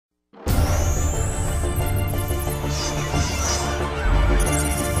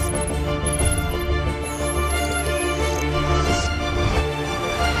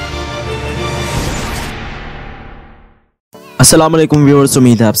अस्सलाम वालेकुम व्यूअर्स,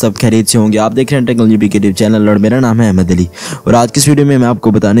 उम्मीद है आप सब खैरियत से होंगे। आप देख रहे हैं टेक्नोलॉजी पीक यूट्यूब चैनल और मेरा नाम है अहमद अली। और आज की इस वीडियो में मैं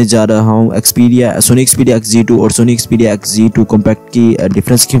आपको बताने जा रहा हूं सोनी एक्सपीरिया XZ2 और सोनी एक्सपीरिया XZ2 कॉम्पैक्ट की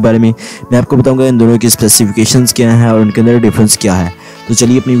डिफरेंस के बारे में। मैं आपको बताऊंगा इन दोनों की स्पेसिफिकेशंस क्या हैं और उनके अंदर डिफरेंस क्या है। तो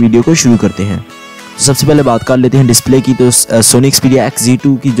चलिए अपनी वीडियो को शुरू करते हैं। तो सबसे पहले बात कर लेते हैं डिस्प्ले की। तो सोनी एक्सपीरिया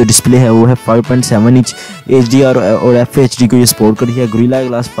XZ2 की जो डिस्प्ले है वो है 5.7 इंच HDR और FHD को ये सपोर्ट करती है, गोरिल्ला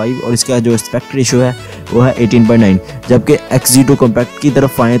ग्लास 5, और इसका जो एस्पेक्ट रेशियो है वो है 18.9। जबकि XZ2 कॉम्पैक्ट की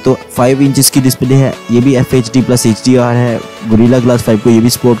तरफ आएँ तो 5 इंच की डिस्प्ले है, ये भी FHD प्लस HDR है, गोरिल्ला ग्लास 5 को ये भी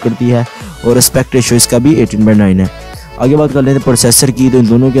सपोर्ट करती है और एस्पेक्ट रेशियो इसका भी 18.9 है। आगे बात कर लेते हैं प्रोसेसर की। तो इन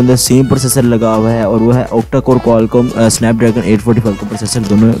दोनों के अंदर सेम प्रोसेसर लगा हुआ है और वो है ऑक्टा कोर क्वालकॉम स्नैपड्रैगन 845 का प्रोसेसर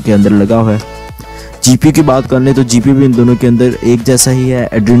दोनों के अंदर लगा हुआ है। जीपीयू की बात कर लें तो जीपीयू भी इन दोनों के अंदर एक जैसा ही है,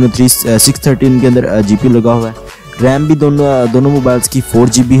 एड्रीनो 613 के अंदर जीपीयू लगा हुआ है। रैम भी दोनों मोबाइल्स की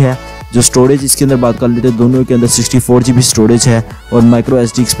 4GB है। जो स्टोरेज इसके अंदर बात कर लेते हैं दोनों के अंदर 64GB स्टोरेज है और माइक्रो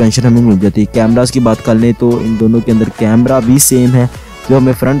SD एक्सपेंशन हमें मिल जाती है। कैमरास की बात कर लें तो इन दोनों के अंदर कैमरा भी सेम है। जो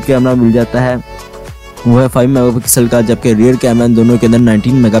हमें फ्रंट कैमरा मिल जाता है वो है 5 मेगापिक्सल का, जबकि रियर कैमरा इन दोनों के अंदर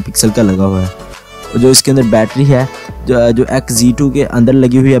 19 मेगापिक्सल का लगा हुआ है। और जो इसके अंदर बैटरी है जो XZ2 के अंदर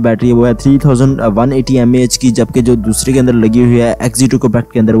लगी हुई है बैटरी वो है 3180 mAh की, जबकि जो दूसरे के अंदर लगी हुई है XZ2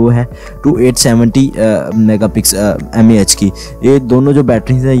 कॉम्पैक्ट के अंदर वो है 2870 mAh की। ये दोनों जो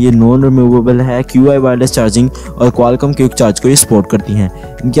बैटरीज हैं ये नॉन रिमूवेबल है, QI वायरलेस चार्जिंग और क्वालकॉम क्विक चार्ज को ये सपोर्ट करती हैं।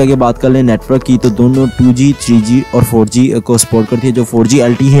 इनकी आगे बात कर लें नेटवर्क की तो दोनों 2G 3G और 4G को सपोर्ट करती है। जो 4G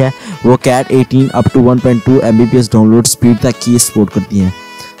LTE है वो Cat 18 up to 1.2 Mbps download speed तक की सपोर्ट करती हैं।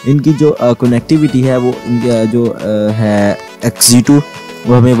 इनकी जो कनेक्टिविटी है वो जो है XZ2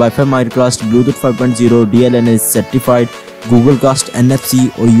 वो हमें wifi माइक्रोकास्ट, Bluetooth 5.0, DLNA certified, Google cast, NFC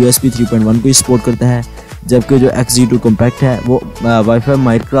और USB 3.1 को सपोर्ट करता है। जबकि जो XZ2 कॉम्पैक्ट है वो wifi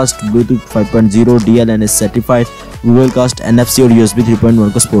माइक्रोकास्ट, Bluetooth 5.0, DLNA certified, Google cast, NFC और USB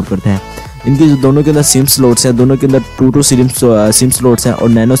 3.1 को सपोर्ट करता है। इनकी जो दोनों के अंदर सिम स्लॉट्स हैं, दोनों के अंदर 2 सिम स्लॉट्स हैं और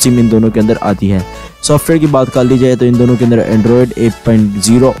नैनो सिम इन दोनों के अंदर आती है। सॉफ्टवेयर की बात कर ली जाए तो इन दोनों के अंदर एंड्रॉयड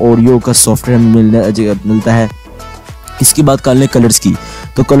 8.0 ऑडियो का सॉफ्टवेयर हमें मिलता है। इसकी बात कर लें कलर्स की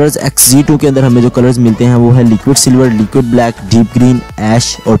तो कलर्स XZ2 के अंदर हमें जो कलर्स मिलते हैं वो है liquid silver, liquid black, deep green,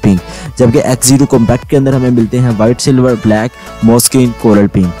 ऐश और पिंक। जबकि XZ2 कॉम्पैक्ट के अंदर हमें मिलते हैं white silver, black, मॉस्किन, coral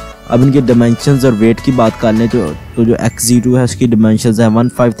pink. अब इनके डायमेंशंस और वेट की बात कर लें तो जो XZ2 है उसकी डायमेंशंस है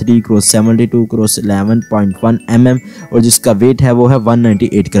 153x72x11.1 mm और जिसका वेट है वो है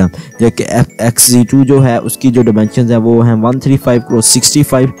 198 ग्राम। जबकि XZ2 जो है उसकी जो डायमेंशंस है वो है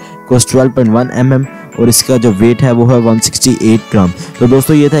 135x65x12.1 mm और इसका जो वेट है वो है 168 ग्राम। तो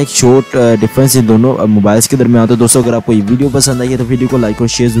दोस्तों ये था एक शॉर्ट डिफरेंस इन दोनों मोबाइल्स के दरमियान। तो दोस्तों अगर आपको ये वीडियो पसंद आई है तो वीडियो को लाइक और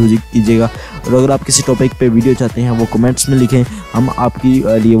शेयर जरूर कीजिएगा और अगर आप किसी टॉपिक पे वीडियो चाहते हैं वो कमेंट्स में लिखें, हम आपकी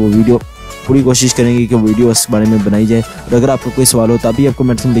लिए वो वीडियो पूरी कोशिश करेंगे कि वीडियो इस बारे में बनाई जाए। और अगर आपको कोई सवाल हो तभी आप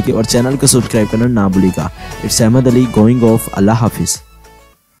कमेंट्स में लिखिए और चैनल को सब्सक्राइब करना ना भूलिएगा। It's Ahmad Ali going of. अल्लाह हाफिज़।